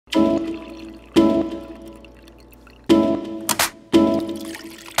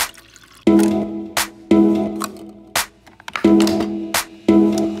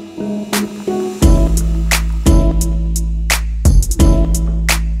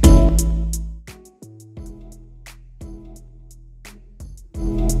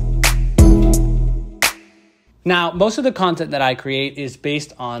Now, most of the content that I create is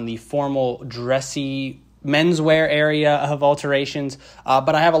based on the formal, dressy menswear area of alterations,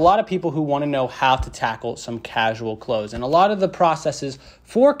 but I have a lot of people who want to know how to tackle some casual clothes. And a lot of the processes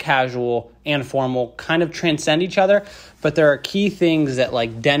for casual and formal kind of transcend each other, but there are key things that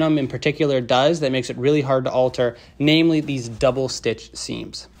like denim in particular does that makes it really hard to alter, namely these double stitch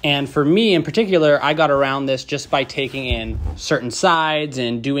seams. And for me in particular, I got around this just by taking in certain sides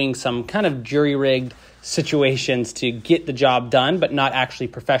and doing some kind of jury-rigged situations to get the job done, but not actually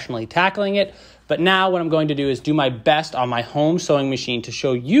professionally tackling it. But now what I'm going to do is do my best on my home sewing machine to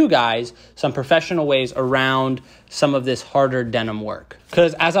show you guys some professional ways around some of this harder denim work.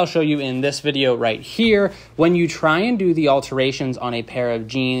 Because as I'll show you in this video right here, when you try and do the alterations on a pair of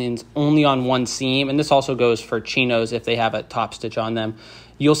jeans only on one seam, and this also goes for chinos if they have a top stitch on them,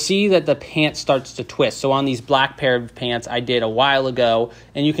 you'll see that the pant starts to twist. So on these black pair of pants I did a while ago,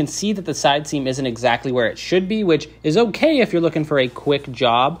 and you can see that the side seam isn't exactly where it should be, which is okay if you're looking for a quick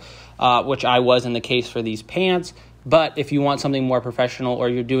job, which I was in the case for these pants. But if you want something more professional or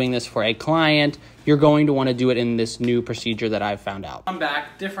you're doing this for a client, you're going to want to do it in this new procedure that I've found out. I'm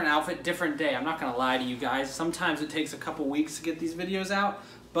back, different outfit, different day. I'm not gonna lie to you guys. Sometimes it takes a couple weeks to get these videos out,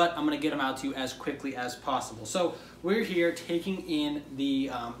 but I'm gonna get them out to you as quickly as possible. So we're here taking in the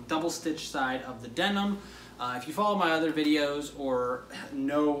double stitch side of the denim. If you follow my other videos or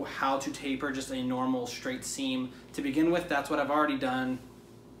know how to taper just a normal straight seam to begin with, that's what I've already done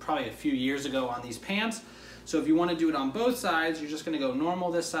probably a few years ago on these pants. So if you want to do it on both sides, you're just going to go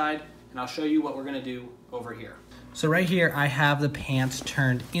normal this side, and I'll show you what we're going to do over here. So right here, I have the pants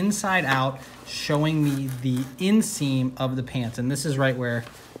turned inside out, showing me the inseam of the pants. And this is right where,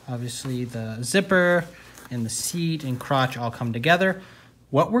 obviously, the zipper and the seat and crotch all come together.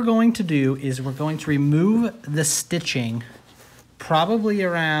 What we're going to do is we're going to remove the stitching probably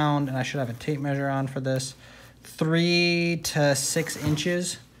around, and I should have a tape measure on for this, 3 to 6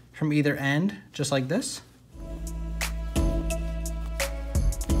 inches from either end, just like this.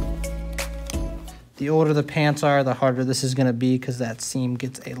 The older the pants are, the harder this is gonna be because that seam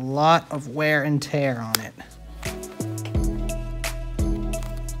gets a lot of wear and tear on it.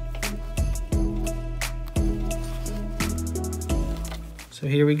 So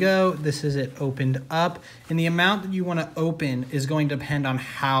here we go, this is it opened up. And the amount that you wanna open is going to depend on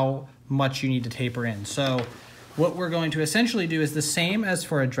how much you need to taper in. So what we're going to essentially do is the same as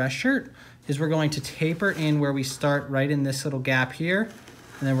for a dress shirt, is we're going to taper in where we start right in this little gap here,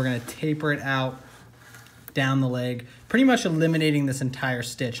 and then we're gonna taper it out down the leg, pretty much eliminating this entire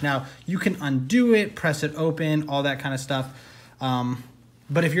stitch. Now, you can undo it, press it open, all that kind of stuff.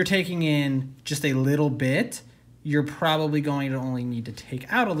 But if you're taking in just a little bit, you're probably going to only need to take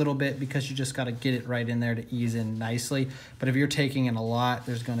out a little bit because you just got to get it right in there to ease in nicely. But if you're taking in a lot,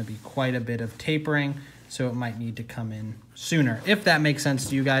 there's going to be quite a bit of tapering, so it might need to come in sooner, if that makes sense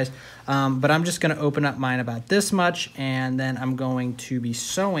to you guys. But I'm just going to open up mine about this much, and then I'm going to be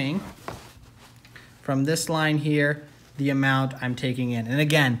sewing from this line here, the amount I'm taking in. And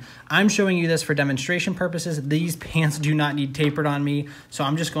again, I'm showing you this for demonstration purposes. These pants do not need tapered on me, so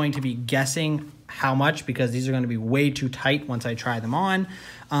I'm just going to be guessing how much because these are going to be way too tight once I try them on.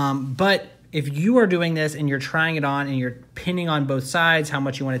 But if you are doing this and you're trying it on and you're pinning on both sides how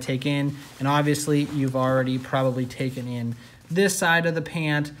much you want to take in, and obviously you've already probably taken in this side of the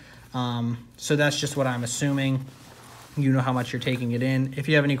pant, so that's just what I'm assuming. You know how much you're taking it in. If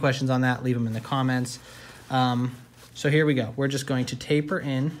you have any questions on that, leave them in the comments. So here we go. We're just going to taper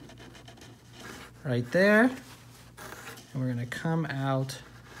in right there, and we're gonna come out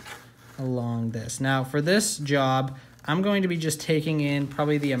along this. Now for this job, I'm going to be just taking in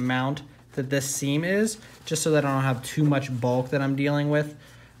probably the amount that this seam is, just so that I don't have too much bulk that I'm dealing with.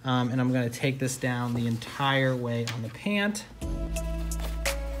 And I'm gonna take this down the entire way on the pant.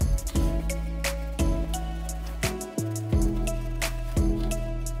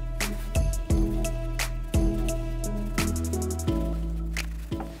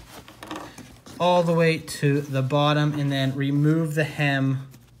 All the way to the bottom, and then remove the hem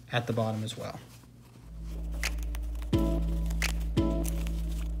at the bottom as well.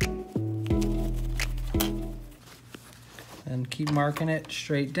 And keep marking it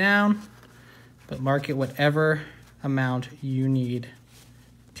straight down, but mark it whatever amount you need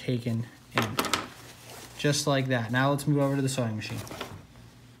taken in. Just like that. Now let's move over to the sewing machine.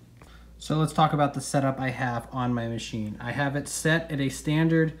 So let's talk about the setup I have on my machine. I have it set at a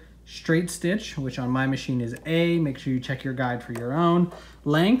standard straight stitch, which on my machine is A. Make sure you check your guide for your own.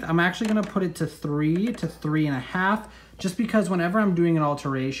 Length, I'm actually gonna put it to 3 to 3.5, just because whenever I'm doing an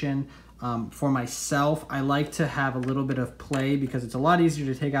alteration for myself, I like to have a little bit of play because it's a lot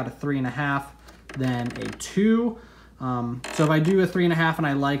easier to take out a 3.5 then a 2. So if I do a 3.5 and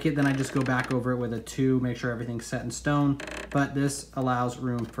I like it, then I just go back over it with a 2, make sure everything's set in stone. But this allows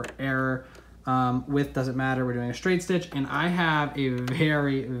room for error. Width doesn't matter, we're doing a straight stitch, and I have a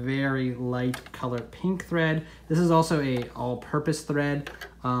very, very light color pink thread. This is also a all-purpose thread.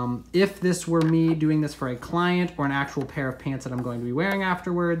 If this were me doing this for a client or an actual pair of pants that I'm going to be wearing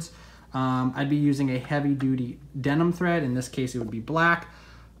afterwards, I'd be using a heavy-duty denim thread. In this case, it would be black.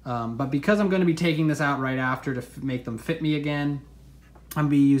 But because I'm going to be taking this out right after to make them fit me again, I'm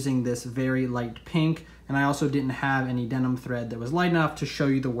be using this very light pink, and I also didn't have any denim thread that was light enough to show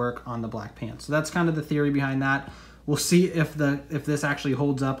you the work on the black pants. So that's kind of the theory behind that. We'll see if this actually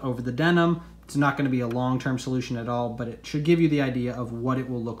holds up over the denim. It's not going to be a long-term solution at all, but it should give you the idea of what it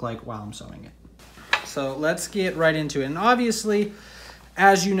will look like while I'm sewing it. So let's get right into it. And obviously,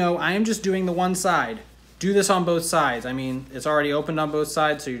 as you know, I am just doing the one side. Do this on both sides. I mean, it's already opened on both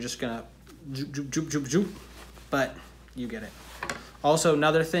sides, so you're just gonna zoop, zoop, zoop, zoop, zoop, but you get it. Also,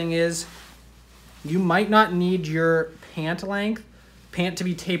 another thing is, you might not need your pant to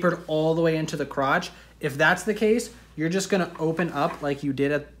be tapered all the way into the crotch. If that's the case, you're just gonna open up like you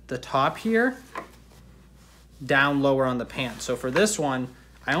did at the top here, down lower on the pant. So for this one,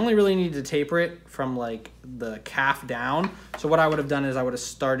 I only really need to taper it from like the calf down. So what I would have done is I would have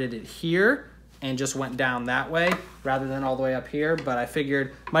started it here and just went down that way rather than all the way up here. But I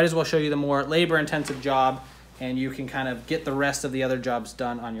figured might as well show you the more labor-intensive job, and you can kind of get the rest of the other jobs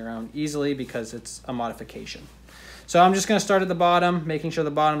done on your own easily because it's a modification. So I'm just gonna start at the bottom, making sure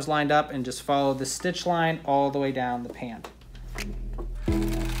the bottom's lined up, and just follow the stitch line all the way down the pant.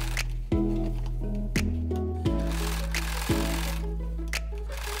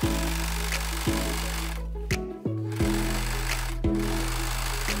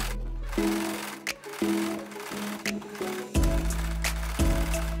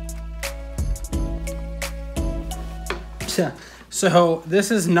 So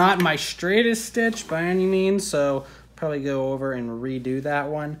this is not my straightest stitch by any means, so probably go over and redo that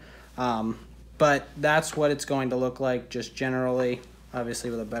one. But that's what it's going to look like just generally,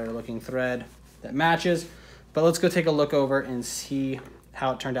 obviously with a better looking thread that matches. But let's go take a look over and see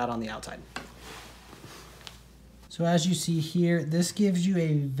how it turned out on the outside. So as you see here, this gives you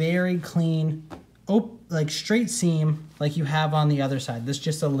a very clean, like straight seam like you have on the other side. This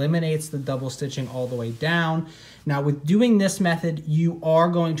just eliminates the double stitching all the way down. Now with doing this method, you are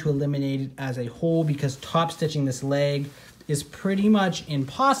going to eliminate it as a whole because top stitching this leg is pretty much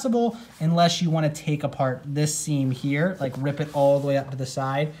impossible unless you want to take apart this seam here, like rip it all the way up to the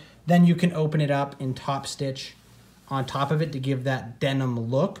side. Then you can open it up and top stitch on top of it to give that denim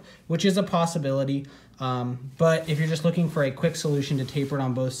look, which is a possibility. But if you're just looking for a quick solution to taper it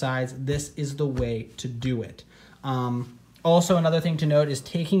on both sides, this is the way to do it. Also, another thing to note is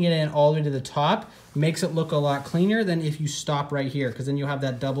taking it in all the way to the top makes it look a lot cleaner than if you stop right here, because then you'll have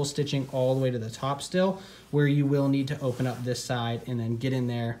that double stitching all the way to the top still, where you will need to open up this side and then get in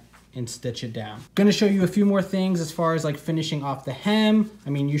there and stitch it down. I'm gonna show you a few more things as far as like finishing off the hem.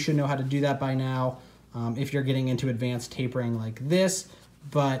 I mean, you should know how to do that by now if you're getting into advanced tapering like this.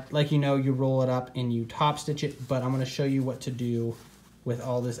 But like you know, you roll it up and you top stitch it, but I'm gonna show you what to do with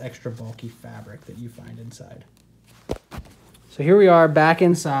all this extra bulky fabric that you find inside. So here we are back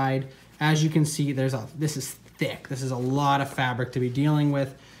inside. As you can see, this is thick. This is a lot of fabric to be dealing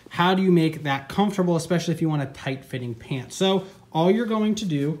with. How do you make that comfortable, especially if you want a tight fitting pant? So all you're going to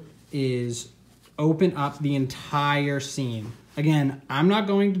do is open up the entire seam. Again, I'm not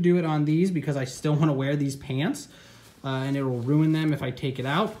going to do it on these because I still want to wear these pants and it will ruin them if I take it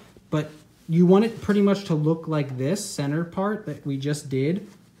out. But you want it pretty much to look like this center part that we just did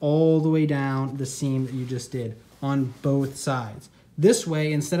all the way down the seam that you just did on both sides. This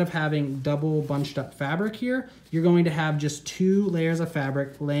way, instead of having double bunched up fabric here, you're going to have just 2 layers of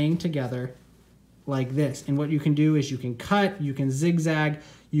fabric laying together like this. And what you can do is you can cut, you can zigzag,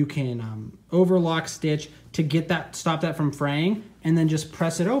 you can overlock stitch to get that, stop that from fraying, and then just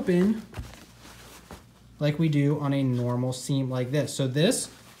press it open like we do on a normal seam like this. So this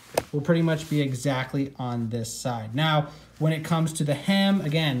will pretty much be exactly on this side. Now, when it comes to the hem,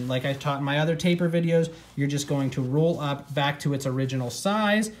 again, like I taught in my other taper videos, you're just going to roll up back to its original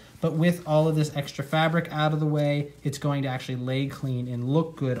size, but with all of this extra fabric out of the way, it's going to actually lay clean and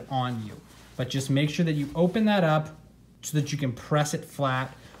look good on you. But just make sure that you open that up so that you can press it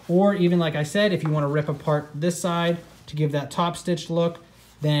flat, or even like I said, if you want to rip apart this side to give that top stitch look,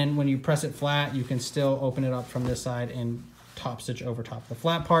 then when you press it flat, you can still open it up from this side and top stitch over top of the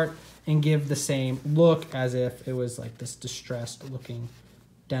flat part and give the same look as if it was like this distressed looking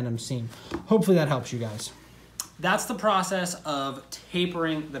denim seam. Hopefully that helps you guys. that's the process of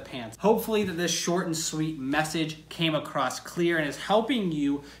tapering the pants. Hopefully that this short and sweet message came across clear and is helping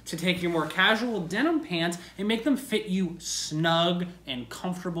you to take your more casual denim pants and make them fit you snug and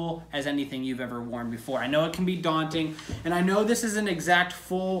comfortable as anything you've ever worn before. I know it can be daunting, and I know this is an exact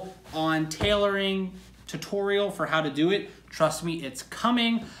full-on tailoring tutorial for how to do it. Trust me, it's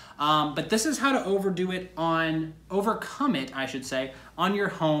coming. But this is how to overcome it, I should say, on your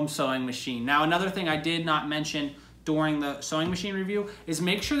home sewing machine. Now, another thing I did not mention during the sewing machine review is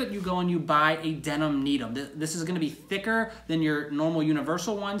make sure that you go and you buy a denim needle. This is gonna be thicker than your normal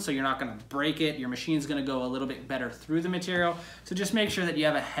universal one, so you're not gonna break it. Your machine's gonna go a little bit better through the material. So just make sure that you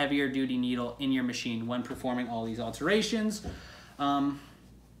have a heavier duty needle in your machine when performing all these alterations.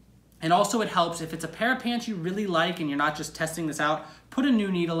 And also it helps if it's a pair of pants you really like and you're not just testing this out, put a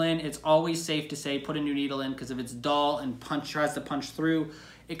new needle in. It's always safe to say put a new needle in, because if it's dull and tries to punch through,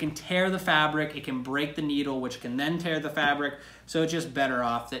 it can tear the fabric, it can break the needle, which can then tear the fabric. So it's just better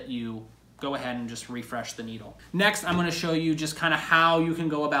off that you go ahead and just refresh the needle. Next, I'm gonna show you just kind of how you can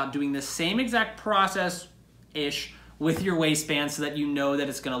go about doing the same exact process-ish with your waistband so that you know that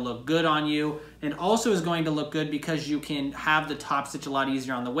it's gonna look good on you, and also is going to look good because you can have the top stitch a lot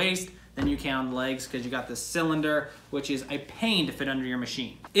easier on the waist than you can on the legs, because you got this cylinder, which is a pain to fit under your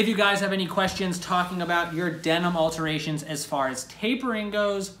machine. If you guys have any questions talking about your denim alterations as far as tapering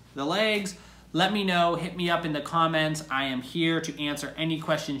goes, the legs, let me know, hit me up in the comments. I am here to answer any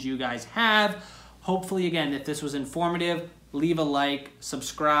questions you guys have. Hopefully, again, if this was informative, leave a like,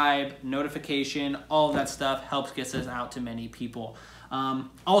 subscribe, notification, all of that stuff helps get us out to many people.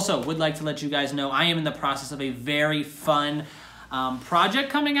 Also, would like to let you guys know I am in the process of a very fun project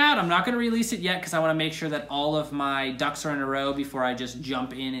coming out. I'm not going to release it yet because I want to make sure that all of my ducks are in a row before I just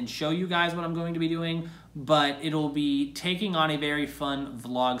jump in and show you guys what I'm going to be doing. But it'll be taking on a very fun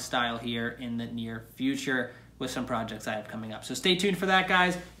vlog style here in the near future with some projects I have coming up. So stay tuned for that,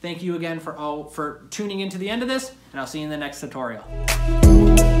 guys. Thank you again for tuning in to the end of this, and I'll see you in the next tutorial.